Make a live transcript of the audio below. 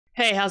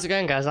Hey, how's it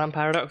going, guys? I'm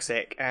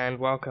Paradoxic, and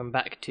welcome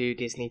back to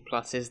Disney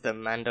Plus's The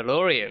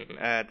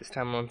Mandalorian. This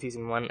time on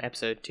Season 1,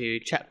 Episode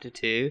 2, Chapter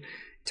 2,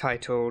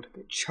 titled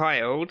The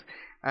Child.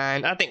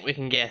 And I think we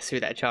can guess who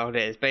that child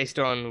is. Based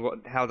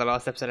on how the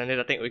last episode ended,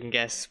 I think we can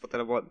guess who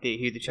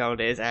the child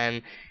is,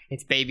 and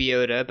it's Baby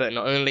Yoda. But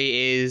not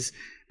only is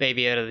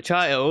Baby Yoda the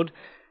child,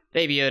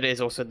 Baby Yoda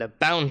is also the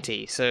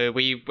bounty. So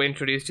we were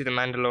introduced to the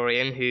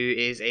Mandalorian, who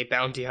is a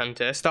bounty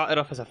hunter. Started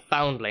off as a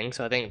foundling,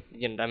 so I think,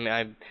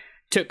 I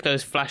took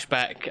those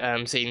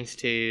flashback scenes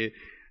to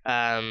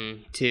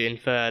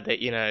infer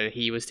that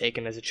he was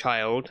taken as a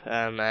child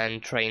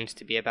and trained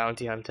to be a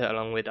bounty hunter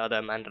along with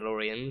other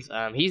Mandalorians.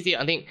 I don't know.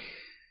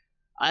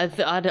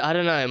 I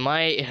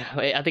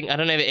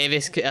don't know if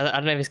it's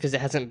because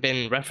it hasn't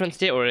been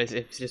referenced yet, or if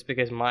it's just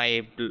because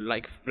my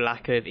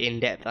lack of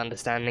in-depth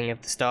understanding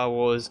of the Star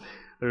Wars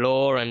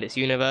lore and its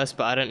universe.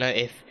 But I don't know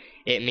if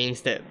it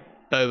means that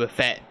Boba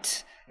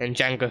Fett and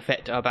Jango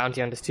Fett are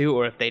bounty hunters too,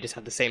 or if they just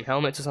have the same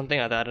helmets or something.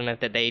 I don't know if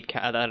they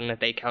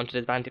counted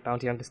as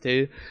bounty hunters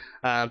too.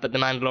 But the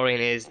Mandalorian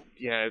is,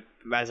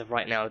 as of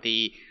right now,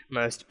 the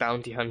most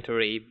bounty hunter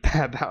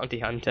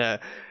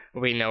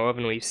we know of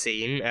and we've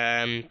seen,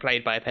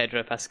 played by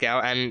Pedro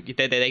Pascal. And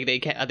they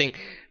kept, I think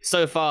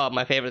so far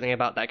my favorite thing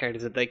about that character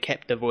is that they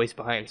kept the voice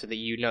behind so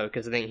that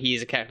because I think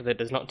he's a character that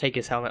does not take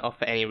his helmet off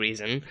for any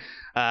reason.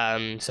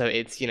 So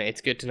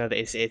it's good to know that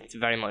it's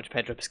very much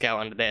Pedro Pascal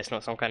under there. It's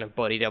not some kind of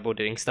body double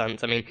doing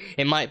stunts. I mean,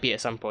 it might be at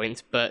some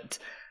points, but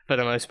for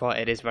the most part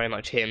it is very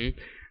much him.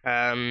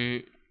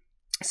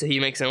 So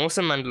he makes an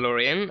awesome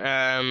Mandalorian,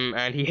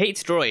 and he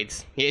hates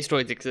droids.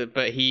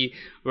 But he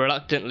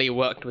reluctantly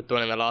worked with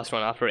one in the last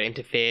one after it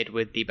interfered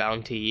with the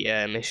bounty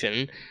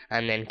mission,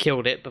 and then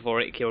killed it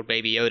before it killed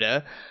Baby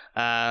Yoda.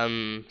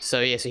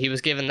 So he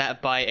was given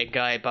that by a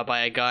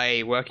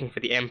guy working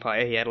for the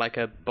Empire. He had like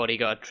a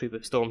bodyguard troop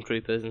of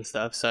stormtroopers and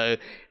stuff. So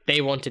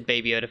they wanted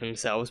Baby Yoda for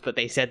themselves, but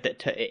they said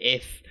that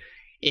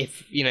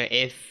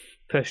if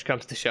push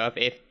comes to shove,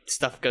 if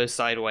stuff goes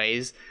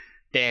sideways,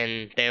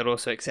 then they'll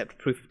also accept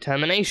proof of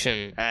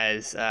termination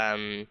as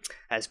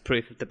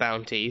proof of the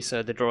bounty.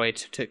 So the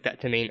droid took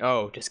that to mean,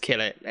 just kill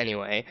it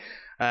anyway.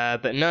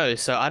 But no,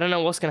 so I don't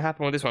know what's going to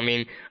happen with this one.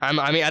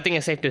 I think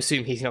it's safe to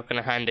assume he's not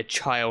going to hand a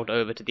child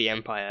over to the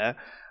Empire.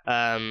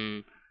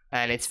 And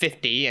it's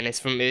 50, and it's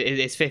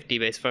 50,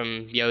 but it's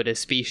from Yoda's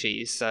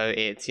species. So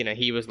it's,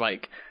 he was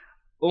like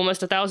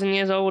almost 1,000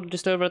 years old,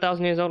 just over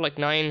 1,000 years old, like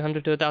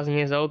 900 to 1,000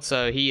 years old,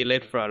 so he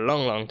lived for a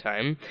long, long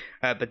time.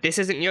 But this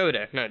isn't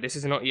Yoda. No, this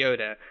is not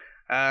Yoda.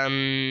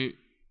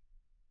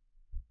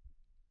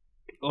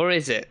 Or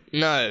is it?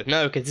 No,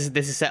 because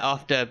this is set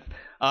after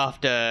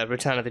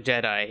Return of the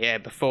Jedi, yeah,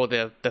 before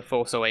the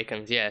Force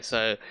Awakens, yeah.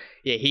 So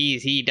yeah,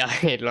 he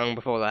died long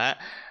before that.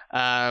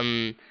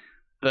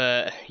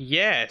 But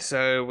yeah,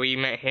 so we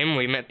met him.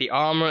 We met the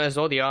armor as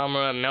well. The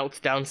armor melts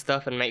down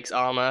stuff and makes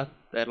armor.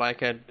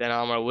 Like an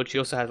armor would. She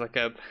also has like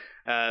a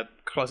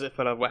closet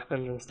full of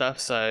weapons and stuff,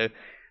 so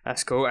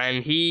that's cool.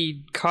 And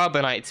he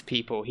carbonizes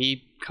people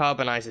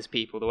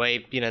the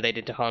way they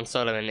did to Han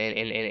Solo in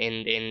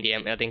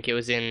the I think it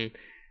was in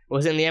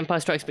The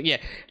Empire Strikes Back. Yeah,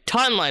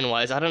 timeline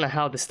wise, I don't know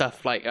how the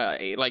stuff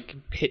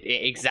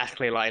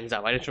exactly lines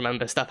up. I just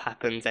remember stuff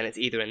happens and it's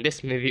either in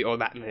this movie or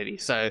that movie.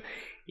 So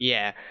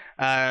yeah.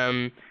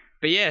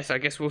 But yeah, so I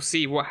guess we'll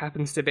see what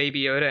happens to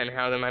Baby Yoda and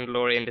how the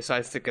Mandalorian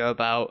decides to go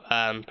about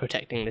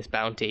protecting this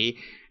bounty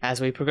as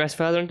we progress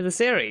further into the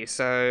series.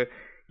 So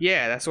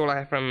yeah, that's all I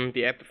have from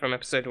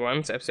episode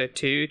 1. So episode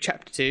 2,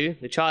 chapter 2,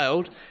 The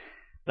Child.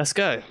 Let's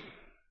go.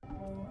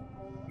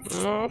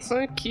 Oh,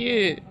 so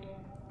cute.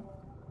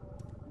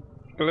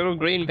 A little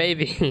green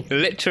baby.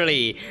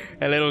 Literally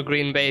a little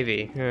green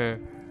baby. Yeah.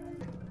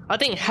 I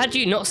think, had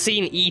you not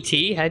seen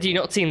E.T., had you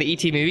not seen the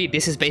E.T. movie,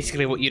 this is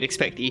basically what you'd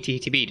expect E.T.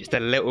 to be, just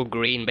a little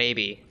green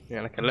baby.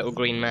 Like a little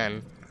green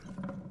man.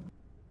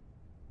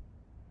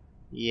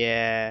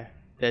 Yeah,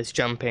 there's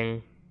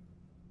jumping.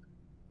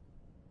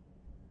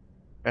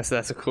 That's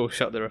a cool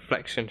shot, the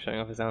reflection showing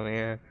off his army,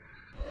 yeah.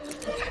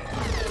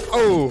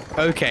 Oh,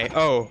 okay,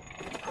 oh.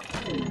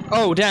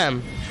 Oh,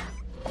 damn.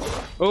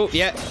 Oh,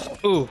 yeah,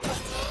 ooh.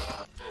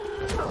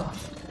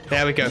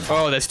 There we go.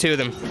 Oh, there's 2 of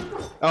them.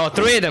 Oh,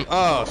 3 of them.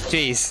 Oh,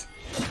 jeez.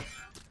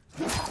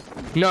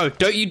 No,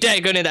 don't you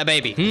dare go near that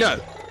baby. No.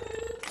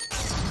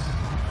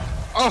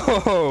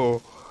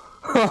 Oh.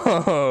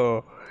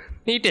 Oh.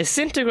 He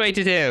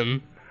disintegrated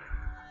him.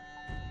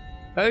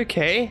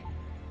 Okay.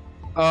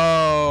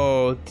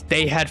 Oh,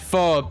 they had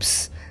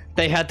fobs.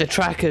 They had the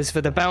trackers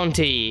for the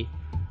bounty.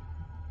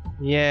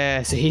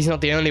 Yeah, so he's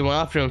not the only one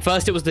after him.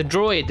 First it was the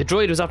droid. The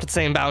droid was after the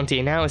same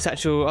bounty. Now it's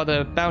actual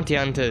other bounty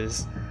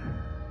hunters.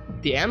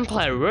 The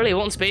Empire really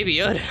wants Baby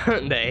Yoda,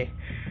 don't they?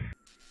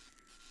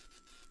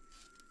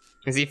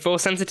 Is he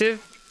force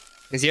sensitive?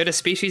 Is Yoda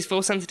species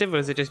force sensitive, or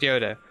is it just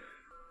Yoda?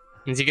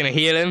 Is he gonna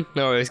heal him?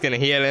 No, he's gonna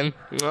heal him.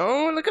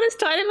 Oh, look at his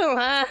tiny little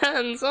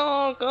hands!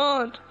 Oh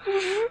god!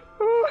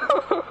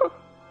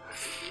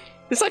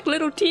 It's like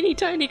little teeny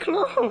tiny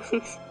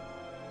claws!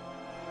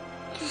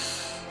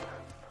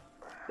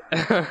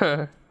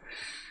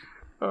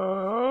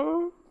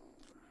 Oh.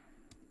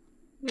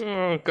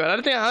 Oh god, I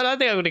don't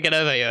think I'm gonna get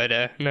over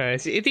Yoda. No,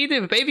 it's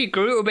either Baby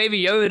Groot or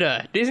Baby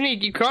Yoda. Disney,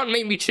 you can't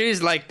make me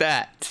choose like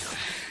that.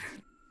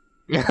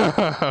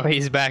 Oh,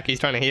 he's back. He's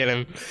trying to heal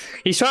him.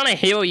 He's trying to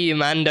heal you,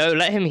 Mando.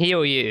 Let him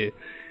heal you.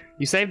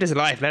 You saved his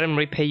life. Let him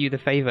repay you the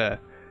favor.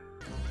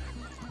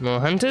 More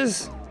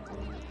hunters?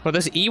 What,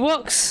 those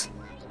Ewoks?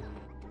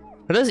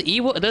 Are those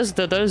Ewoks?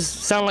 Those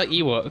sound like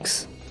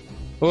Ewoks.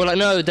 Or like,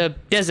 no, the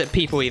desert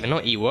people even,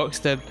 not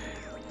Ewoks. The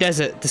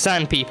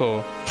sand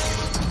people.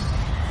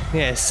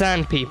 Yeah,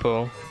 sand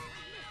people.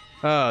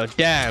 Oh,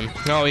 damn.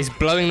 Oh, he's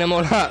blowing them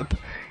all up.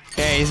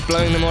 Yeah, he's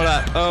blowing them all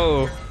up.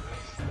 Oh.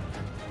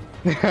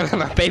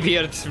 My Baby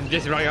Yoda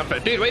just running up.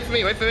 Dude, wait for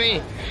me, wait for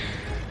me.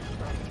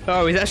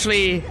 Oh, he's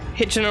actually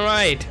hitching a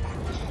ride.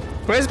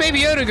 Where's Baby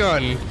Yoda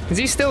gone? Is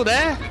he still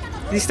there?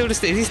 Is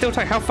he still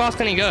how fast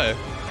can he go?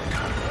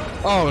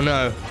 Oh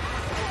no.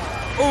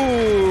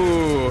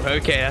 Ooh,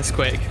 okay, that's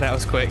quick. That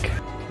was quick.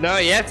 No,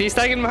 yeah, he's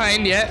tagging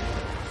behind, yeah.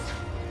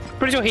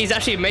 Pretty sure he's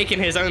actually making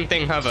his own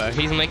thing hover.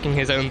 He's making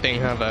his own thing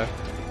hover.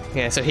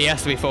 Yeah, so he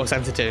has to be force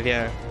sensitive,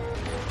 yeah.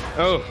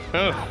 Oh,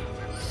 oh.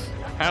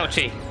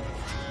 Ouchie.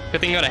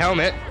 Good thing you got a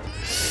helmet.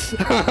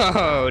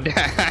 Oh,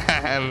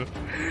 damn.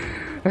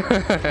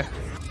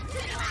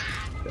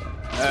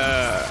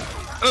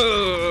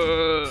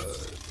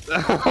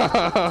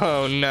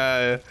 Oh,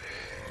 no.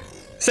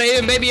 Save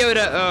him, Baby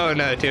Yoda! Oh,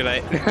 no, too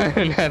late.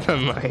 Never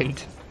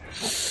mind.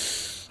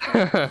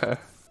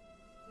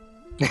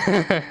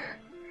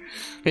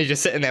 He's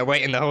just sitting there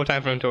waiting the whole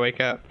time for him to wake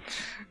up.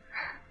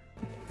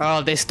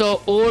 Oh, they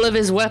stole all of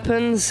his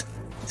weapons?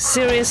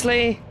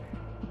 Seriously?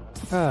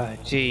 Oh,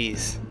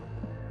 jeez.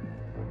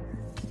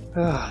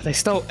 Oh, they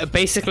stole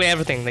basically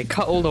everything. They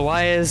cut all the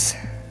wires.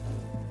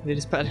 They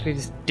just practically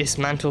just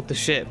dismantled the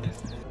ship.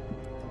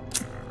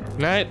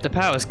 Nope, the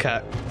power's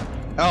cut.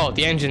 Oh,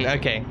 the engine,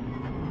 okay.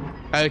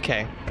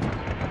 Okay.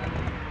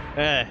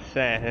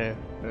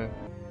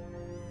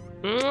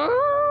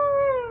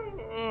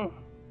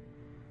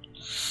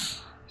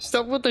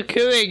 Stop with the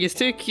cooing, it's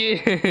too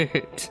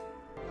cute.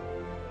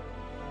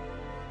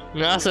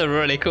 That's a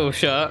really cool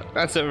shot.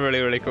 That's a really,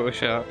 really cool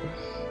shot.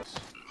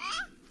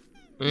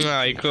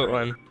 No, you caught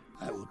one.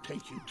 I will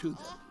take you to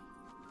them.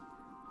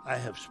 I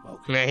have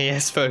spoken. No, he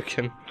has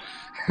spoken.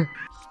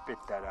 Spit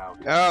that out.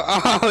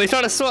 Oh, he's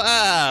trying to swallow.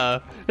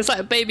 Oh, it's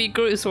like Baby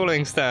Groot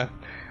swallowing stuff.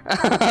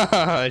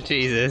 Oh,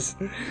 Jesus.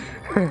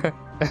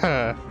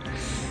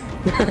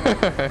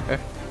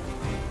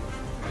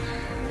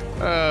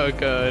 Oh,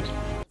 God.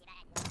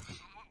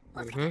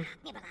 They're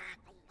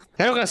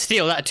not gonna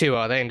steal that too,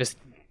 are they? And just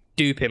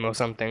dupe him or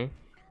something.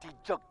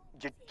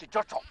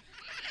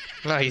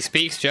 No, he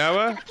speaks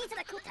Jawa?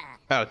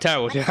 Oh,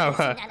 terrible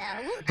Jawa.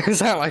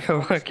 Sound like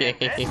a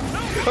Wookiee.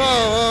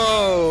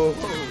 Oh, oh!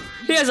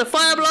 He has a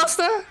fire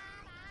blaster?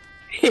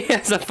 He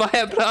has a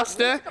fire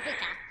blaster?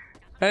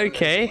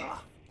 Okay.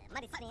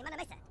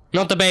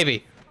 Not the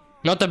baby.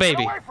 Not the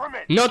baby.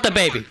 Not the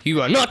baby.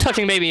 You are not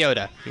touching Baby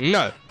Yoda.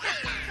 No.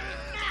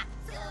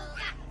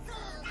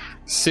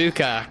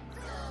 Suka.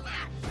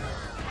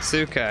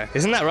 Suka.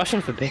 Isn't that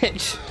Russian for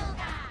bitch?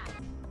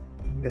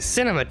 The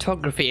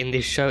cinematography in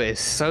this show is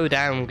so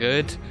damn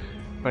good.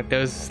 Like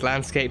those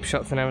landscape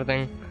shots and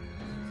everything.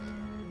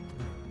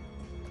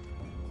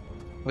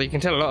 Well, you can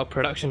tell a lot of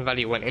production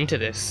value went into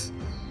this.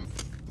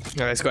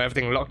 Oh, it's got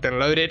everything locked and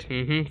loaded.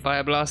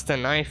 Fire blaster,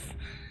 knife,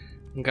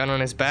 gun on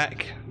his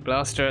back,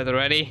 blaster at the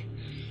ready.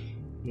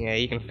 Yeah,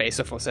 you can face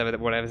off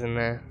whatever's in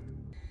there.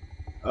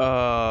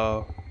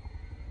 Oh.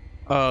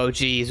 Oh,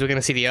 jeez, we're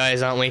gonna see the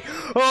eyes, aren't we?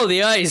 Oh,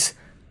 the eyes!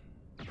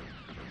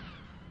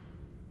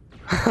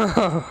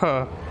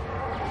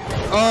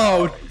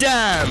 Oh,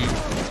 damn!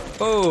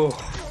 Oh.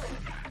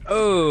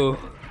 Oh.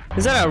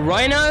 Is that a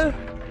rhino?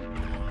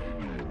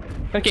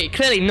 Okay,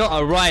 clearly not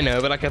a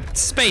rhino, but like a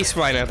space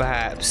rhino,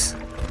 perhaps.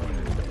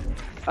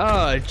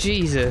 Oh,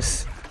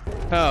 Jesus.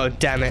 Oh,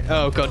 damn it.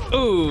 Oh, God.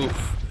 Ooh.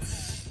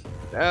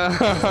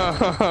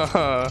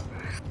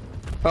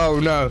 Oh,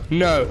 no.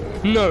 No.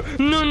 No.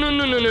 No, no,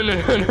 no, no, no,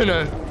 no, no,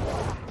 no.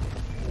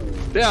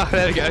 Oh,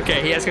 there we go.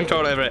 Okay, he has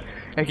control over it.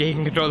 Okay, he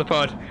can control the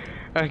pod.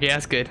 Okay,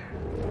 that's good.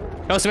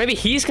 Oh, so maybe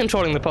he's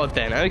controlling the pod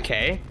then.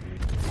 Okay.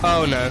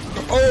 Oh, no.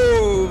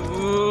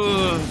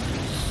 Oh.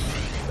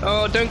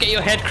 Oh, don't get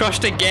your head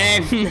crushed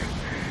again.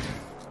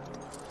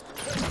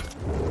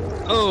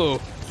 Oh.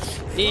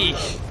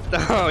 Eesh.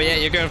 Oh, yeah,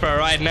 you're going for a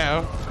ride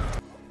now.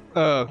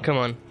 Oh, come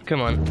on.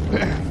 Come on.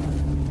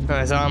 Oh,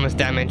 his arm is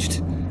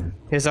damaged.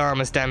 His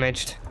arm is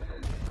damaged.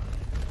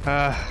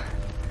 One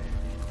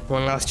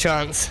last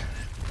chance.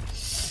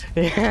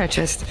 Yeah,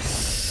 just...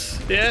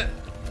 Yeah.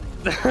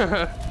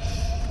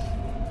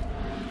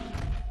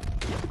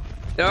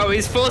 Oh,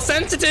 he's force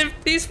sensitive!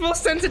 He's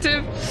force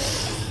sensitive!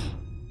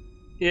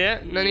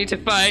 Yeah, no need to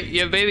fight.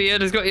 Your Baby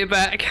Yoda's got your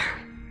back.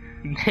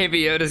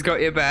 Baby Yoda's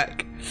got your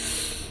back.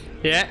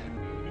 Yeah.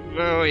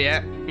 Oh,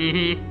 yeah.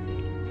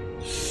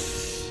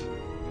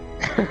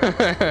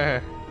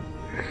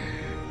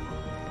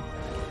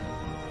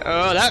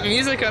 Oh, that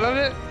music, I love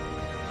it.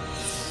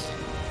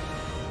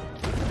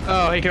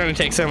 Oh, he can only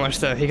take so much,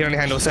 though. He can only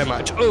handle so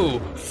much.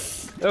 Oh!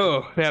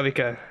 Oh, there we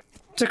go.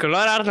 Took a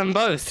lot out of them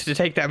both to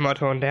take that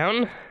Mudhorn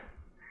down.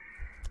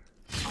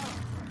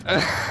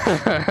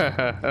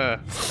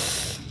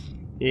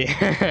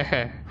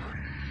 Yeah.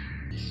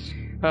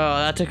 Oh,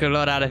 that took a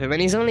lot out of him.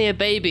 And he's only a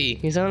baby.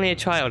 He's only a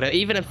child.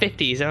 Even at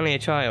 50, he's only a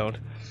child.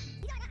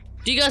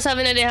 Do you guys have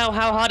an idea how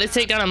hard it is to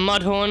take down a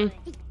Mudhorn?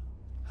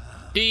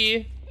 Do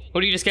you?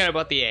 Or do you just care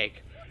about the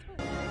egg?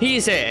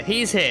 He's here.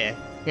 He's here.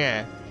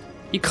 Yeah.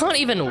 You can't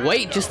even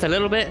wait just a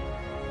little bit.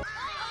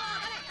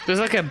 There's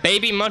like a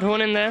baby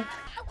Mudhorn in there.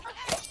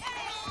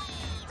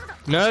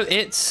 No,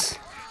 it's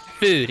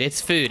food.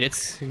 It's food.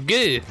 It's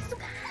goo.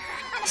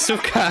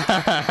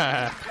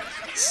 Suka.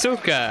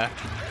 Suka.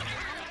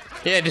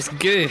 Yeah, just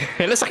goo.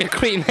 It looks like a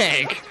cream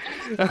egg.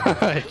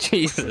 Oh,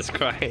 Jesus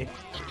Christ.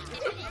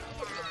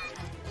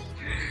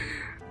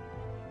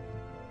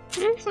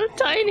 It's so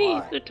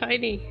tiny. So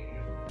tiny.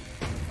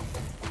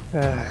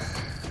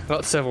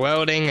 Lots of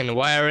welding and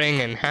wiring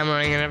and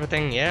hammering and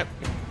everything. Yep.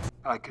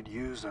 I could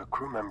use a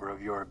crew member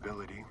of your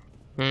ability,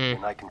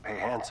 and I can pay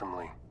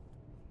handsomely.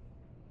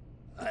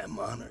 I am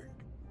honored,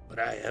 but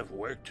I have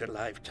worked a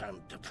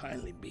lifetime to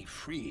finally be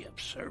free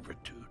of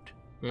servitude.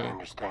 I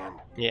understand.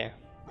 Yeah.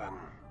 Then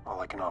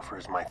all I can offer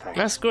is my thanks.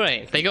 That's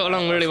great. They got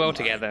along really well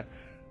together.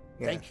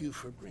 Thank you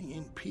for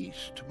bringing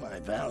peace to my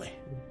valley.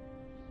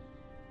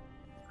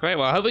 Great.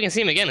 Well, I hope we can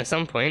see him again at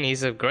some point.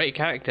 He's a great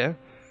character.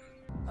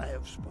 I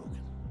have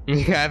spoken.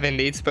 You have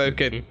indeed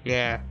spoken.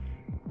 Yeah.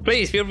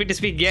 Please feel free to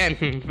speak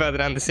again further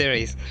down the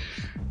series.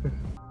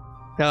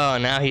 Oh,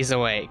 now he's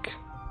awake.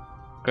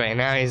 Great.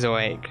 Now he's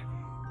awake.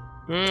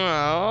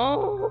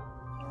 Oh.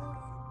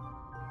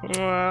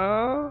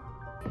 Oh.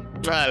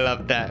 I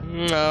love that.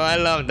 No, I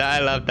love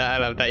that. I love that. I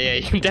love that. Yeah,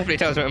 you can definitely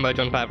tell something about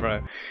Jon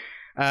Favreau.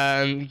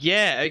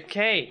 Yeah.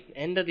 Okay.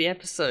 End of the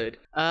episode.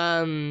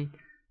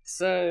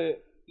 So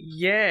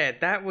yeah,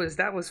 that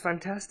was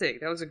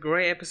fantastic. That was a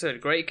great episode.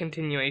 Great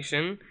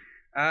continuation.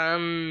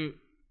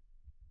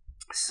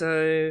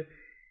 So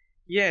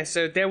yeah,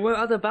 so there were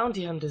other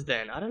bounty hunters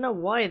then. I don't know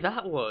why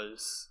that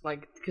was.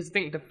 Like, because I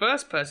think the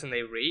first person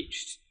they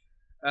reached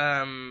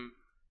out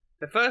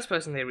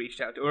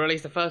to, or at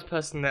least the first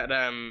person that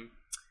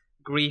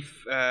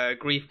Grief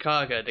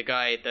Karga, the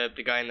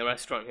guy in the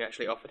restaurant who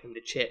actually offered him the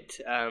chit,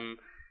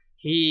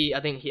 I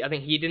think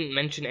he didn't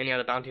mention any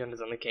other bounty hunters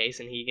on the case,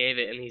 and he gave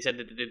it, and he said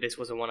that this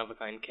was a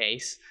one-of-a-kind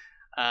case,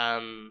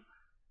 and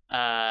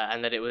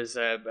that it was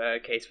a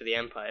case for the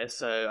Empire.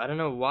 So I don't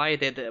know why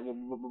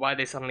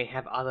they suddenly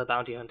have other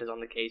bounty hunters on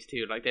the case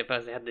too. Like, they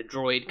had the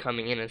droid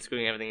coming in and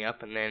screwing everything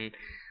up, and then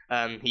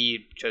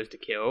he chose to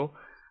kill.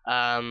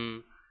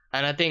 And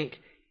I think,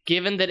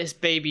 given that it's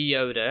Baby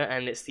Yoda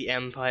and it's the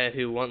Empire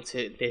who wants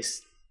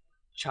this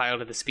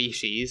child of the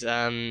species,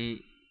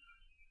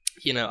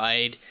 you know,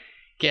 I'd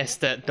guess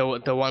that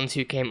the ones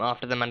who came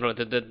after the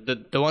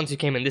Mandalorian, the ones who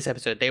came in this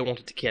episode, they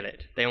wanted to kill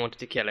it. They wanted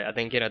to kill it. I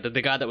think, you know,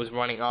 the guy that was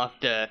running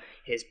after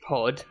his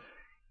pod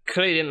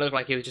clearly didn't look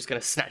like he was just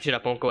going to snatch it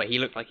up and walk away. He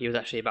looked like he was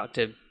actually about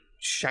to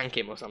shank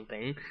him or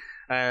something.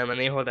 And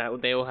they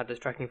all had this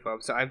tracking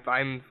fob. So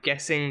I'm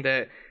guessing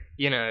that,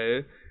 you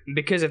know,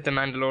 because of the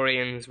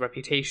Mandalorian's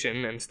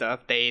reputation and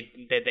stuff, they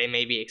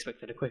maybe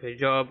expected a quicker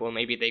job, or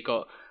maybe they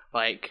got,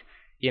 like,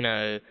 you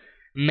know,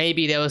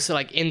 maybe there was,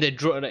 like, in the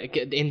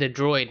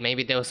droid,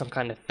 maybe there was some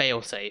kind of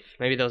failsafe.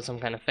 Maybe there was some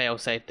kind of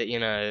failsafe that, you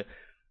know,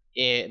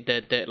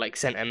 that like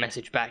sent a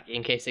message back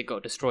in case it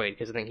got destroyed,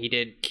 because I think he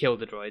did kill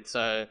the droid.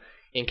 So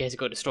in case it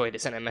got destroyed,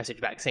 it sent a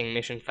message back saying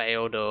mission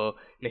failed or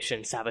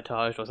mission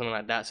sabotaged or something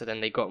like that. So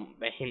then they got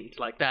a hint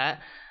like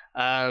that.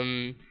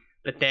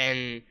 But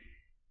then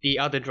the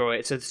other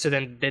droid, so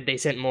then they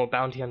sent more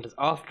bounty hunters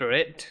after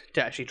it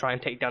to actually try and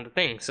take down the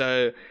thing.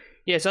 So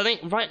yeah, so I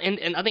think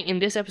and I think in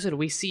this episode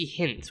we see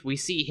hints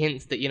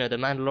that, you know, the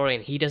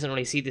Mandalorian, he doesn't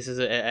really see this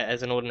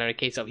as an ordinary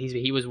case of,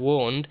 he was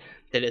warned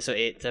that it's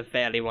a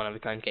fairly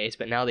one-of-a-kind case,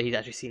 but now that he's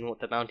actually seen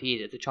what the bounty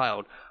is, it's a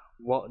child.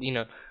 What, you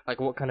know, like,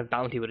 what kind of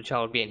bounty would a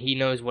child be? And he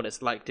knows what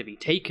it's like to be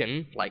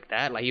taken like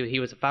that. Like, he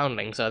was a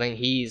foundling, so I think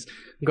he's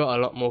got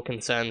a lot more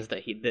concerns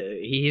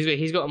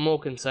he's got more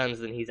concerns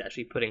than he's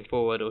actually putting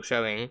forward or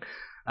showing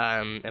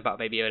about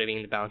Baby Yoda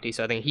being the bounty.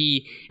 So I think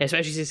he,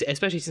 especially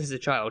since it's a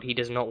child, he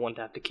does not want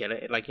to have to kill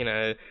it. Like, you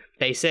know,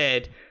 they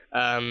said,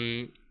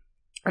 and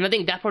I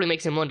think that probably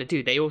makes him wonder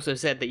too. They also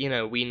said that, you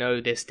know, we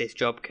know this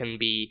job can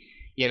be,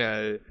 you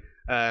know,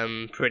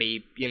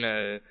 pretty, you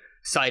know,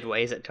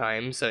 sideways at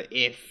times. So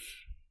if,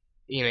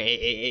 you know,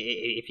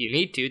 if you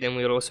need to, then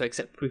we'll also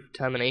accept proof of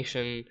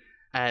termination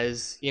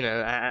as, you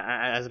know,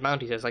 as a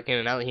bounty. So it's like, you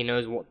know, now that he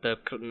knows what the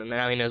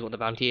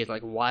bounty is,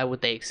 like, why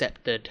would they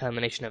accept the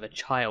termination of a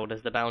child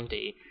as the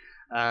bounty?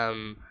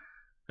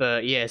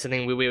 But yeah, so I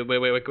think we're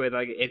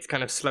like, it's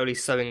kind of slowly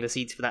sowing the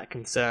seeds for that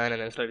concern,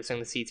 and then slowly sowing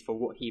the seeds for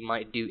what he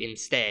might do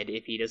instead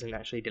if he doesn't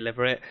actually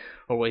deliver it,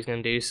 or what he's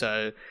going to do.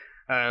 So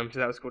So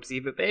that was cool to see.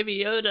 But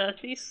Baby Yoda,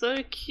 he's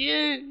so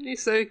cute.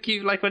 He's so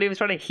cute. Like when he was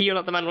trying to heal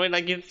up the Mandalorian,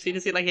 like you see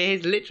like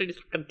he's literally just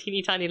like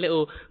teeny tiny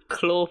little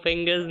claw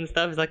fingers and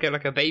stuff. It's like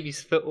a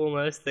baby's foot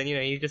almost. And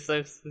he's just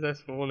so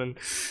small. And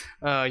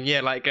Baby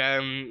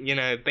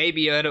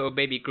Yoda or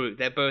Baby Groot,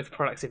 they're both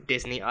products of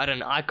Disney.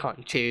 I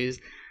can't choose.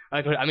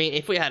 I mean,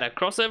 if we had a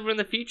crossover in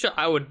the future,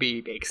 I would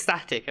be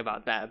ecstatic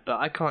about that. But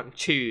I can't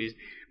choose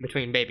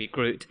between Baby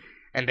Groot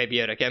and Baby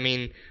Yoda. I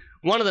mean,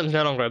 one of them's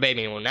no longer a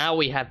baby anymore. Now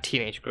we have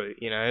teenage Groot.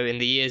 In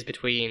the years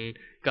between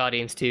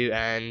Guardians 2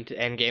 and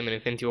Endgame and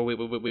Infinity War,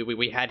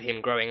 we had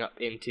him growing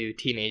up into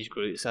teenage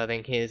Groot. So I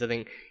think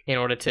in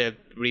order to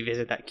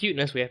revisit that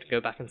cuteness, we have to go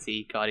back and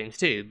see Guardians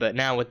 2. But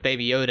now with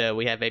Baby Yoda,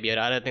 we have Baby Yoda.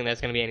 I don't think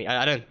there's going to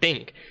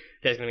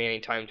be any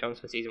time jumps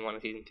for season 1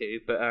 and season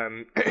 2. But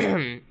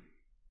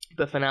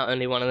but for now,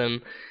 only one of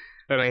them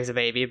remains a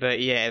baby. But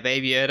yeah,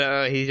 Baby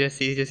Yoda, he's just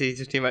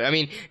too much. I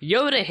mean,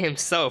 Yoda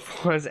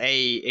himself was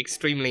a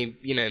extremely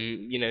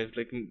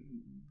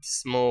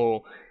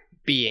small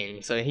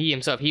being. So he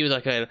was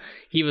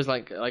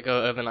like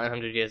over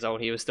 900 years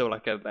old. He was still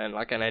like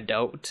an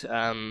adult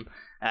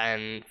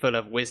and full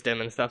of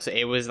wisdom and stuff. So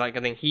it was like, I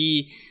think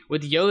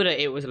with Yoda,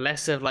 it was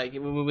less of like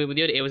with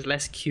Yoda, it was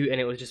less cute and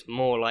it was just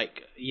more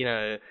like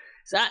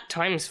it's at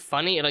times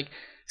funny, like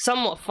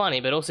somewhat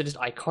funny, but also just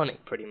iconic,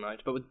 pretty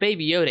much. But with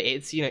Baby Yoda,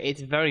 it's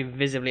very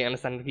visibly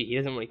understandable. He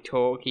doesn't really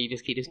talk. He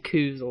just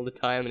coos all the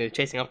time, and he was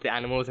chasing after the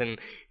animals and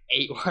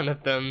ate one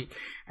of them.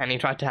 And he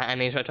tried to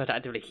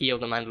actively heal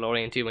the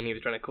Mandalorian too when he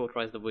was trying to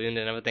cauterize the wound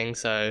and everything.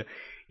 So,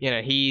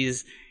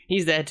 he's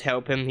there to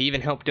help him. He even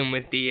helped him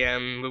with the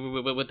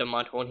with the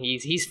Mudhorn.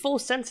 He's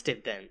force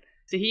sensitive then.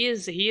 So he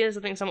is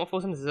I think somewhat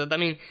force sensitive. So, I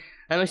mean,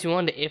 that makes me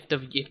wonder if the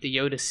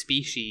Yoda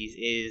species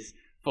is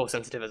force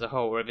sensitive as a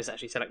whole, or if it's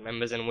actually select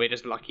members and we're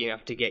just lucky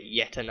enough to get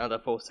yet another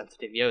force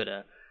sensitive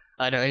Yoda.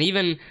 I don't know. And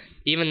even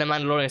the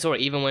Mandalorian saw it,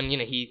 even when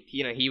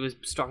he was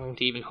struggling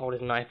to even hold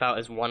his knife out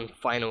as one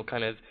final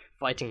kind of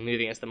fighting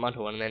move against the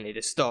Mudhorn, and then it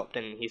just stopped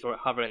and he saw it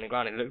hovering in the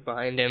ground and he looked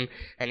behind him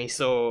and he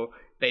saw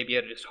Baby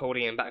Yoda just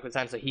holding him back with his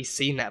hand. So he's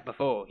seen that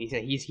before.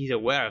 He's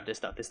aware of this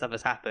stuff. This stuff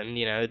has happened.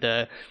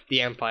 The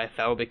Empire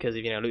fell because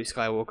of Luke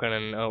Skywalker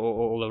and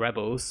all the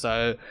rebels.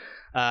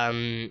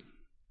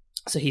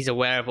 So he's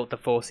aware of what the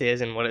Force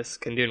is and what it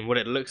can do and what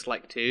it looks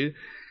like too.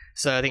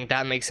 So I think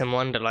that makes him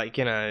wonder, like,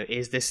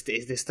 is this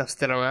stuff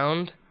still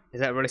around? Is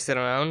that really still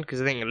around? Because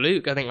I think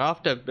Luke,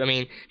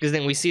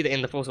 because we see that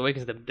in The Force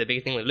Awakens, the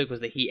big thing with Luke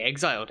was that he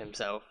exiled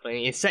himself. I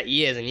mean, it's set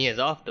years and years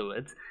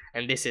afterwards,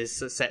 and this is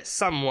set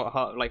somewhat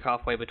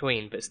halfway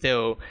between, but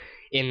still,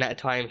 in that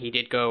time, he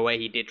did go away,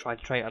 he did try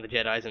to train other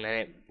Jedis, and then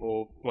it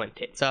all went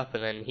tits up,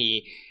 and then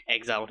he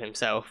exiled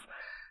himself.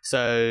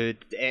 So,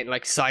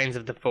 signs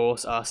of the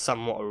Force are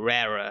somewhat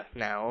rarer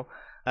now,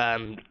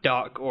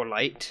 dark or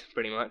light,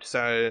 pretty much.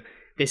 So,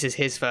 this is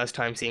his first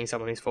time seeing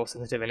someone who's Force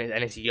sensitive, and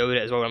it's Yoda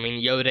as well. I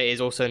mean, Yoda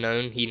is also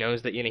known. He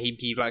knows that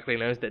he likely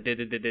knows that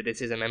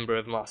this is a member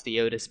of Master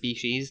Yoda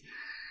species.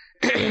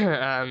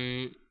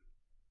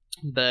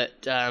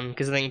 But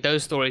because I think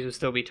those stories would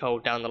still be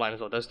told down the line as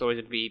well. Those stories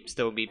would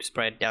still be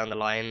spread down the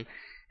line,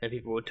 and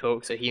people would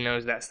talk. So he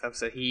knows that stuff.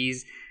 So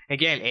he's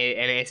again,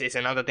 and it's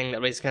another thing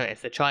that raises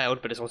it's the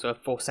child, but it's also a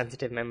Force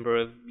sensitive member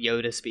of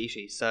Yoda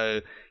species.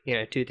 So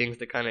two things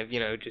that kind of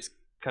just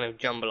kind of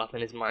jumble up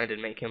in his mind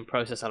and make him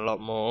process a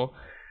lot more.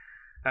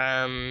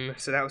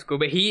 So that was cool.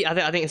 But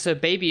I think so.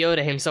 Baby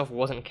Yoda himself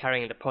wasn't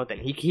carrying the pod then.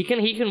 He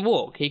can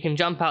walk. He can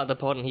jump out of the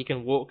pod and he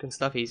can walk and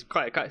stuff. He's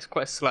quite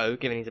slow,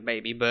 given he's a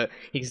baby, but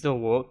he can still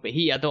walk. But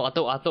I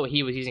thought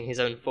he was using his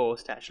own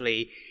force to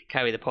actually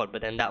carry the pod.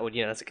 But then that would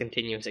that's a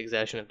continuous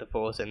exertion of the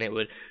force, and it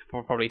would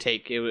probably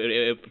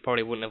it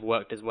probably wouldn't have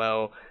worked as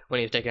well when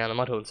he was taking down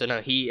the Mudhorn. So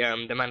no,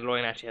 the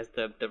Mandalorian actually has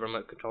the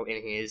remote control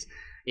in his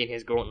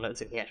gauntlets,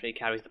 and he actually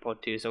carries the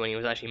pod too. So when he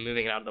was actually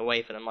moving it out of the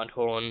way for the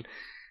Mudhorn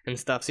and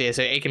stuff, so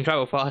it can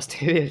travel fast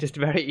too. It was just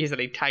very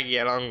easily tagging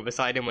along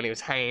beside him when he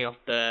was hanging off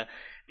the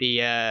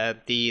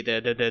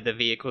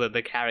vehicle,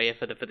 the carrier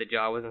for the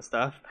Jawas and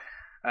stuff.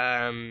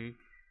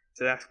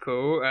 So that's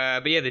cool.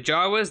 But yeah, the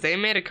Jawas, they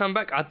made a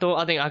comeback. I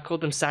think I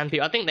called them sand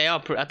people. I think they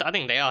are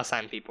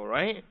sand people,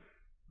 right?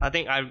 At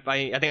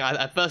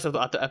first I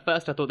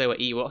thought they were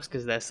Ewoks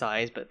because of their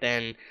size, but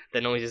then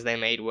the noises they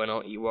made were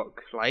not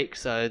Ewok-like.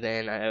 So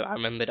then I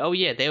remembered, oh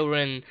yeah, they were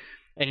in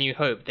A New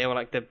Hope. They were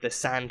like the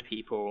sand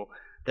people.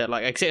 That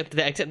except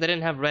they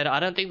didn't have red. I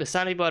don't think the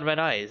sand people had red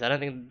eyes. I don't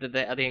think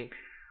that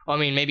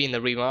maybe in the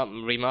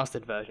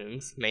remastered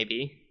versions,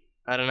 maybe,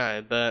 I don't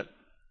know, but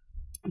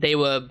they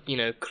were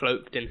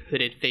cloaked and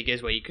hooded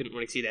figures where you couldn't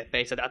really see their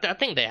face. I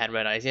think they had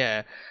red eyes,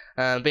 yeah.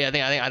 But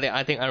yeah,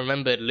 I think I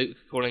remembered Luke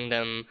calling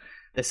them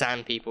the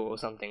sand people or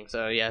something.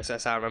 So yes,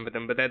 that's how I remember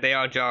them. But they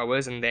are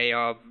Jawas, and they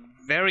are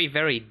very,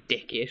 very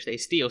dickish. They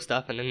steal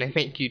stuff and then they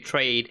make you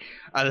trade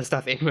other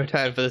stuff in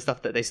return for the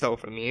stuff that they stole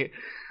from you.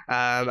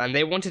 And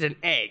they wanted an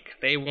egg.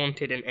 They want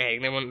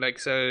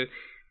the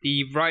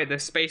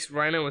space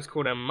rhino was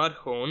called a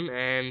Mudhorn,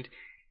 and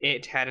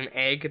it had an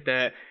egg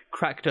that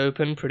cracked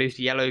open, produced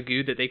yellow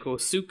goo that they call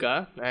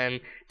suka. And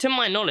to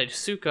my knowledge,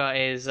 suka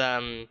is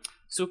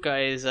Suka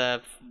is I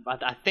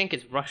think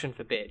it's Russian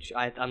for bitch.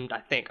 I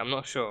think I'm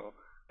not sure.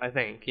 I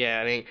think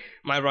I mean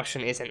my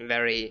Russian isn't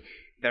very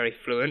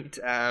fluent.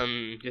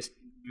 Just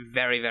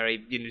very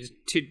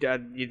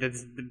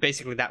just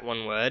basically that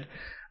one word.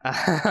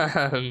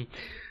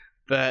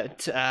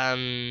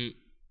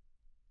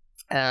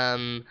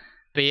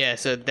 But yeah,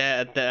 so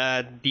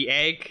the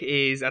egg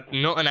is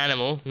not an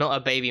animal, not a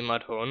baby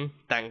mudhorn.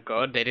 Thank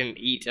God they didn't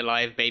eat a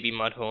live baby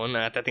mudhorn.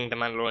 I think the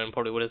Mandalorian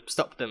probably would have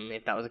stopped them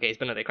if that was the case.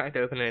 But no, they cracked it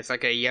open and it's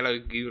like a yellow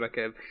goo,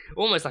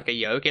 almost like a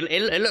yolk.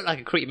 It looked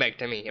like a cream egg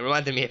to me. It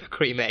reminded me of a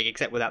cream egg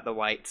except without the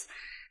whites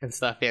and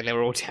stuff. Yeah, and they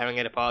were all tearing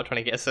it apart,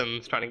 trying to get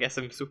some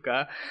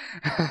suka.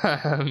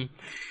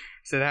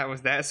 So that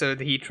was that. So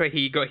he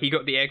got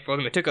the egg for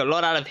them. It took a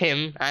lot out of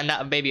him and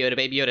out of Baby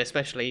Yoda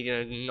especially.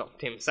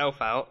 Knocked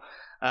himself out.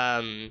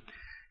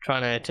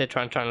 Trying to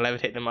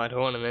levitate the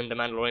Mudhorn, and then the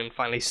Mandalorian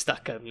finally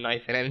stuck a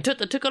knife in it. And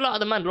it took a lot of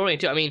the Mandalorian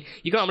too. I mean,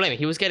 you can't blame him.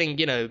 He was getting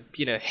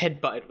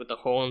headbutted with the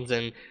horns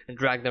and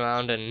dragged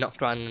around and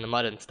knocked around in the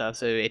mud and stuff.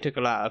 So it took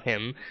a lot out of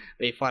him.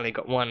 But he finally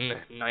got one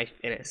knife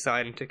in its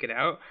side and took it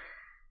out.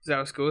 So that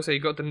was cool. So he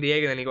got them the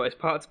egg, and then he got his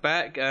parts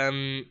back.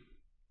 I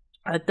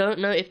don't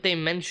know if they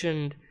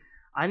mentioned.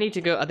 I need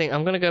to go. I think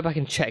I'm gonna go back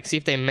and check, see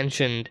if they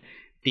mentioned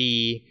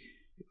the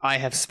I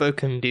have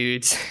spoken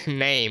dude's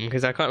name,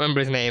 because I can't remember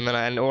his name,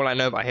 and all I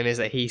know about him is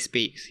that he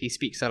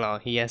speaks a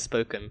lot. He has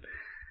spoken.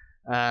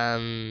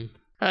 Okay,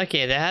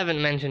 they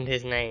haven't mentioned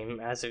his name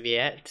as of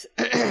yet,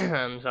 so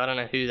I don't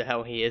know who the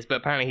hell he is, but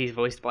apparently he's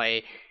voiced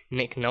by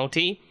Nick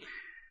Nolte.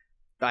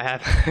 I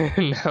have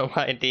no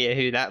idea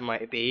who that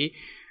might be.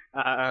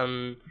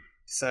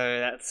 So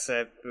that's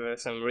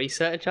some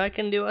research I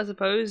can do, I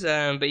suppose.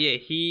 But yeah,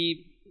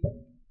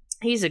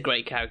 he's a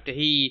great character.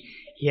 He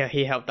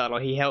helped out a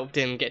lot. He helped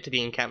him get to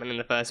the encampment in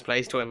the first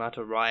place, taught him how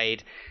to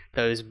ride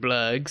those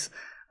blurgs,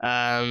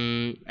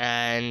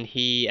 and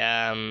he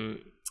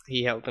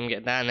helped him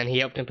get that, and then he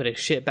helped him put his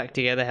shit back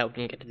together, helped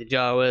him get to the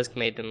Jawas,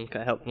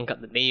 helped him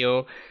cut the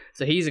deal.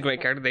 So he's a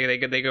great character.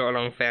 They go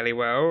along fairly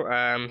well.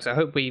 So I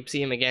hope we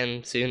see him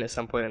again soon at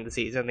some point in the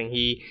season. I think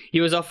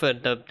he was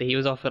offered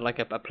like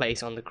a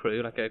place on the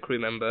crew, like a crew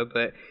member,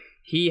 but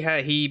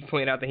he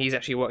pointed out that he's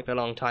actually worked a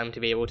long time to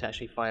be able to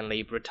actually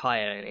finally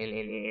retire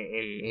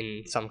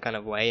in some kind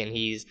of way, and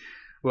he's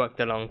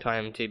worked a long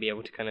time to be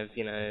able to kind of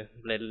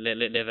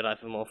live a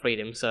life of more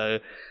freedom. So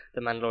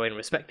the Mandalorian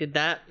respected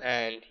that,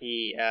 and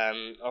he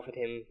offered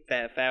him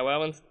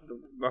farewell and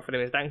offered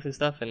him his thanks and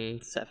stuff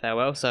and said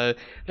farewell. So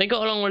they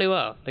got along really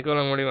well.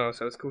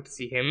 So it's cool to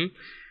see him.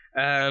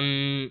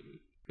 The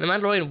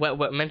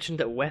Mandalorian mentioned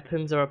that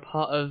weapons are a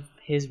part of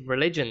his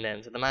religion.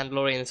 Then, so the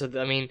Mandalorian. So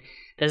I mean,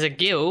 there's a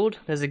guild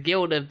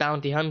of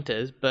bounty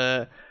hunters,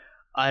 but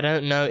I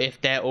don't know if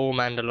they're all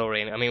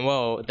Mandalorian. I mean,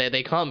 well,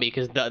 they can't be,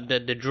 because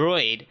the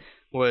droid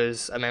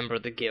was a member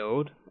of the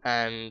guild,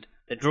 and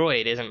the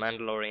droid isn't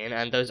Mandalorian,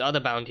 and those other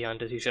bounty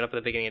hunters who showed up at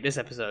the beginning of this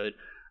episode,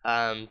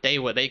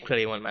 they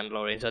clearly weren't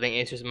Mandalorian. So I think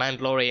it's just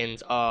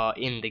Mandalorians are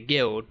in the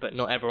guild, but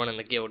not everyone in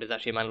the guild is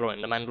actually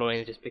Mandalorian. The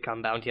Mandalorians just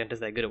become bounty hunters.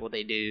 They're good at what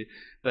they do,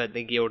 but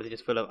the guild is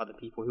just full of other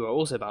people who are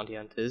also bounty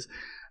hunters.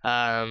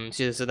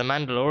 So the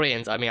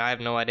Mandalorians, I mean, I have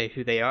no idea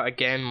who they are.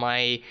 Again,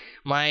 my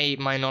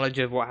knowledge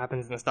of what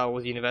happens in the Star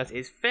Wars universe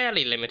is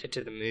fairly limited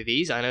to the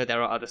movies. I know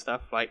there are other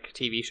stuff like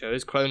TV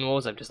shows, Clone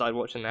Wars. I've just started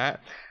watching that.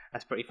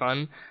 That's pretty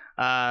fun.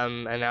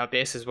 And now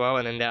this as well.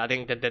 And then I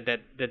think that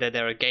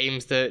there are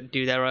games that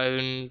do their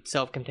own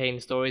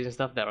self-contained stories and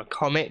stuff. There are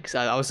comics.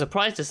 I was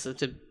surprised to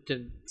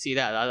see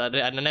that.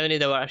 I never knew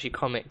there were actually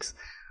comics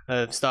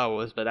of Star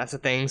Wars, but that's a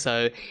thing.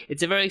 So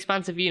it's a very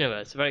expansive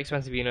universe,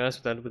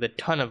 with a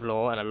ton of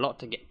lore and a lot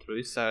to get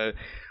through. So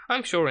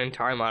I'm sure in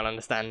time I'll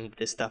understand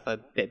this stuff a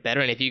bit better.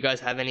 And if you guys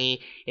have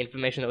any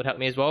information that would help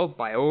me as well,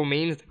 by all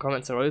means, the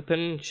comments are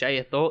open. Share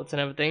your thoughts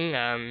and everything.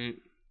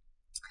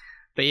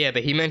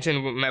 But he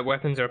mentioned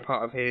weapons are a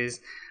part of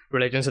his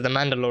religion. So the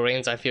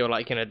Mandalorians, I feel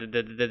like,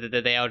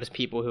 they are just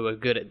people who are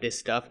good at this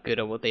stuff, good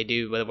at what they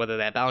do, whether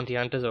they're bounty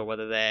hunters or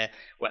whether they're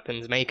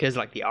weapons makers,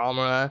 like the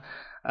armorer,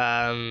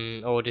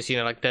 or just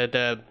like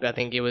I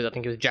think it was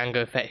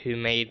Jango Fett who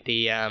made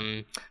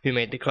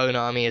the clone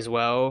army as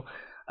well.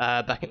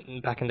 Back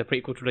in the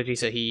prequel trilogy,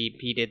 so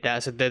he did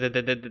that. So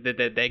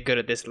they're good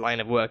at this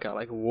line of work,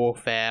 like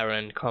warfare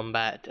and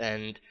combat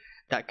and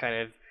that kind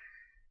of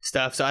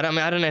stuff. So I don't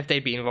know if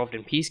they'd be involved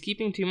in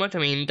peacekeeping too much. I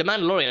mean, the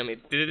Mandalorian, I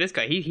mean, this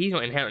guy, he's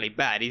not inherently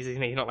bad. He's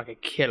not like a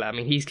killer. I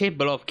mean, he's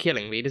capable of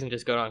killing, but he doesn't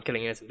just go around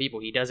killing innocent people.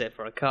 He does it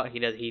for a cut. He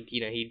does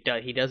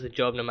the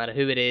job no matter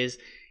who it is.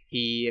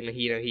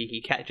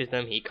 He catches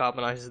them, he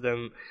carbonizes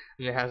them,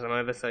 and then hands them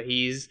over. So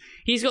he's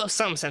got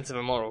some sense of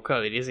a moral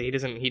code. He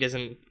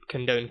doesn't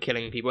condone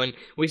killing people. And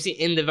we see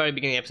in the very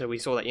beginning of the episode, we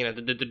saw that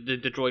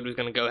the droid was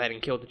going to go ahead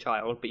and kill the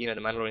child, but the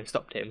Mandalorian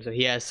stopped him. So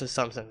he has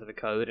some sense of a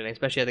code, and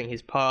especially I think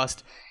his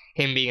past,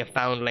 him being a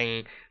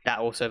foundling, that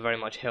also very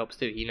much helps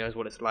too. He knows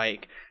what it's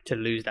like to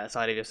lose that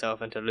side of yourself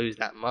and to lose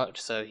that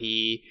much. So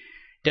he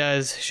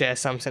does share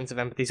some sense of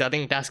empathy. So I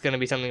think that's going to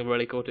be something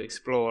really cool to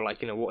explore,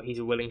 like, you know, what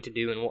he's willing to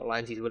do and what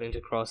lines he's willing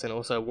to cross, and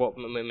also what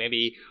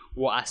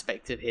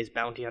aspects of his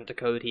bounty hunter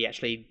code he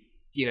actually,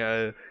 you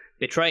know,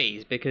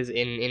 betrays, because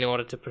in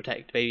order to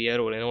protect Baby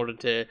Yoda, or in order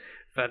to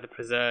further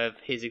preserve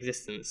his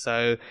existence.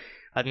 So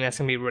I think that's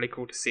going to be really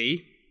cool to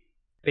see.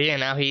 But yeah,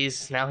 now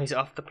he's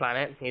off the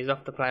planet. He's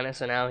off the planet,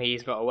 so now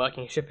he's got a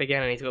working ship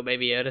again, and he's got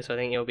Baby Yoda. So I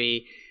think it'll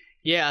be,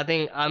 yeah.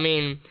 I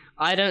mean,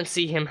 I don't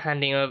see him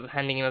handing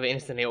him over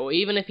instantly, or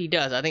even if he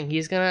does, I think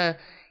he's gonna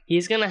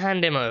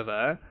hand him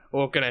over,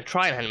 or gonna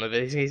try and hand him over.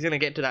 He's gonna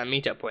get to that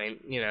meetup point,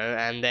 you know,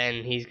 and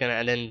then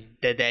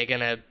they're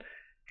gonna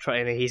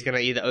try. He's gonna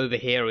either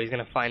overhear, or he's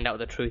gonna find out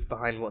the truth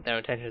behind what their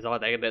intentions are.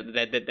 I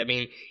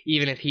mean,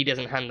 even if he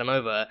doesn't hand them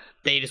over,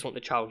 they just want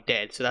the child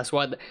dead. So that's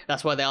why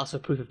they ask for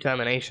proof of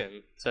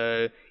termination.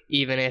 So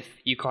even if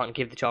you can't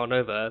give the child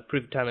over,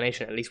 proof of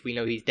termination, at least we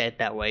know he's dead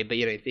that way. But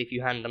you know, if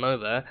you hand them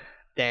over,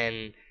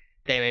 then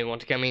they may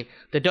want to go. I mean,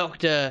 the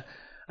doctor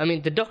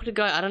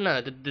guy, I don't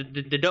know.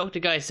 The doctor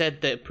guy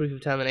said that proof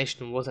of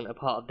termination wasn't a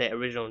part of their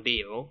original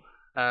deal.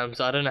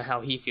 So I don't know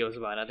how he feels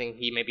about it. I think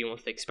he maybe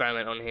wants to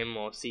experiment on him,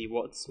 or see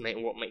what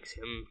makes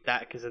him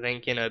that. Because I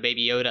think, you know,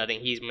 Baby Yoda, I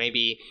think he's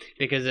maybe,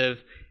 because of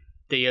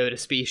the Yoda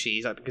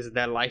species, like because of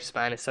their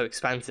lifespan is so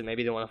expansive,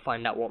 maybe they want to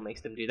find out what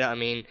makes them do that. I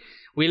mean,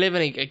 we live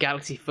in a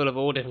galaxy full of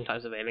all different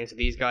types of aliens. So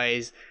these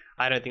guys,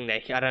 I don't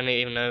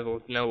even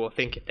know or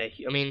think if they're.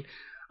 I mean,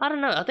 I don't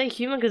know. Are they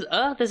human? Because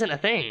Earth isn't a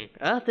thing.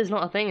 Earth is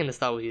not a thing in the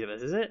Star Wars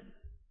universe, is it?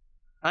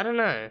 I don't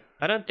know.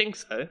 I don't think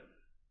so.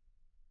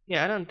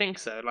 Yeah, I don't think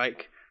so.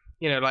 Like,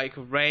 you know, like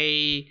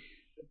Rey,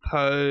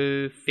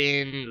 Poe,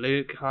 Finn,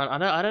 Luke,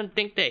 Han. I don't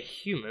think they're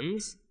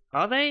humans.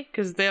 Are they?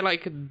 Because they're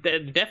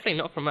definitely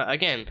not from Earth.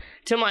 Again,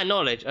 to my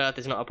knowledge, Earth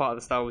is not a part of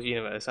the Star Wars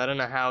universe. I don't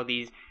know how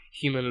these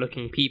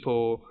human-looking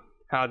people,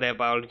 how their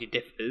biology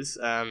differs.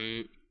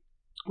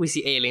 We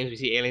see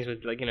aliens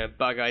with, like, you know,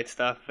 bug-eyed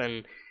stuff,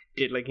 and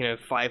did, like, you know,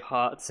 5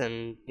 hearts,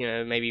 and, you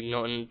know, maybe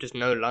just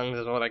no lungs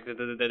as well. Like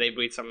they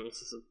breathe some,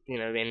 you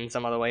know, in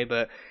some other way.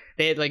 But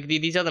they, like,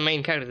 these other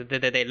main characters,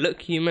 they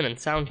look human and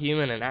sound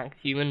human and act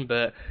human,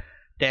 but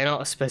they're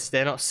not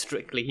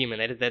strictly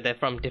human. They're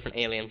from different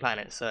alien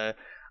planets. So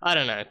I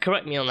don't know.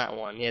 Correct me on that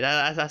one.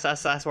 Yeah,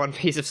 that's one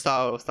piece of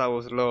Star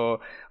Wars lore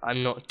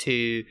I'm not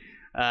too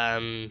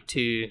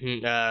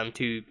knowledgeable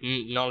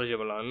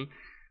on.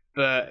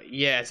 But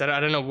yeah, so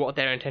I don't know what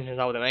their intentions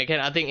are with them. Again,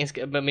 I think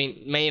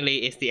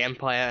mainly it's the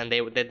Empire, and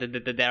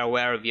they're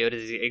aware of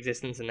Yoda's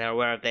existence, and they're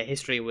aware of their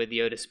history with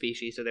Yoda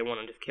species, so they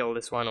want to just kill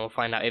this one, or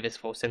find out if it's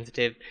force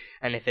sensitive,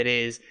 and if it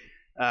is,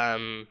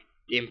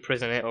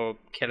 imprison it or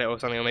kill it or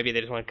something, or maybe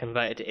they just want to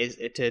convert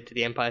it to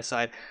the Empire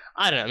side.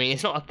 I don't know. I mean,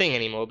 it's not a thing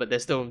anymore, but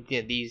there's still,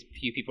 you know, these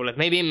few people left.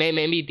 Maybe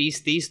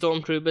these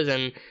stormtroopers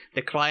and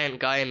the client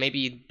guy,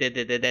 maybe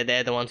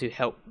they're the ones who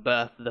help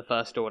birth the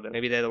First Order.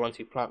 Maybe they're the ones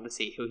who plant the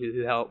seed,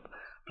 who help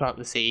plant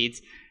the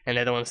seeds, and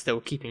they're the ones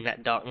still keeping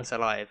that darkness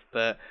alive.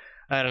 But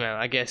I don't know.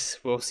 I guess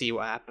we'll see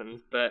what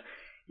happens. But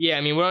yeah,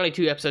 I mean, we're only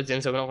 2 episodes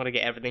in, so we're not going to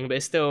get everything. But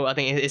it's still, I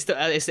think it's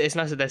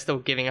nice that they're still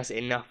giving us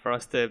enough for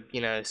us to,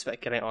 you know,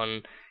 speculate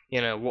on,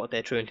 you know, what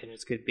their true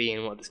intentions could be,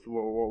 and what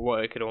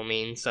it could all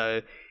mean.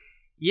 So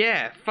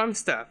yeah, fun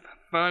stuff.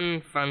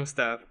 Fun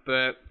stuff.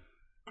 But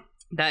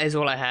that is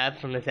all I have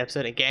from this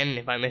episode. Again,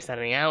 if I missed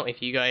anything out,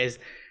 if you guys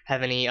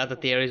have any other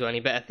theories or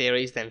any better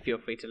theories, then feel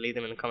free to leave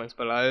them in the comments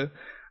below.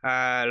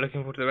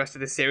 Looking forward to the rest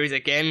of the series.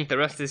 Again, the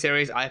rest of the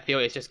series, I feel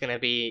it's literally just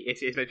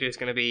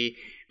going to be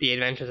the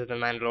adventures of the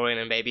Mandalorian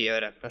and Baby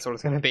Yoda. That's all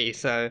it's going to be.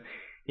 So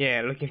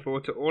yeah, looking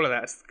forward to all of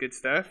that good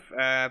stuff.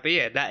 But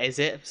yeah, that is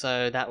it.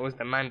 So that was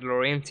The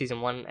Mandalorian,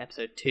 Season 1,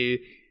 Episode 2,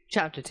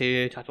 Chapter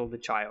 2, titled The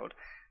Child.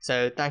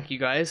 So thank you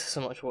guys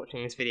so much for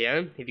watching this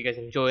video. If you guys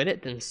enjoyed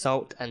it, then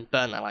salt and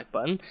burn that like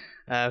button.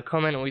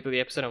 Comment on the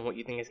episode on what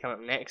you think is coming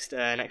up next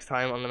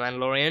time on The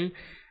Mandalorian.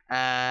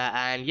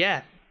 And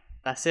yeah,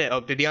 that's it. Oh,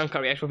 the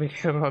uncut reaction will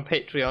be on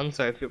Patreon,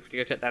 so feel free to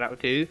go check that out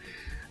too.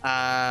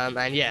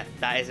 And yeah,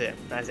 that is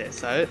it.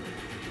 So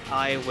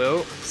I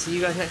will see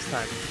you guys next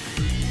time.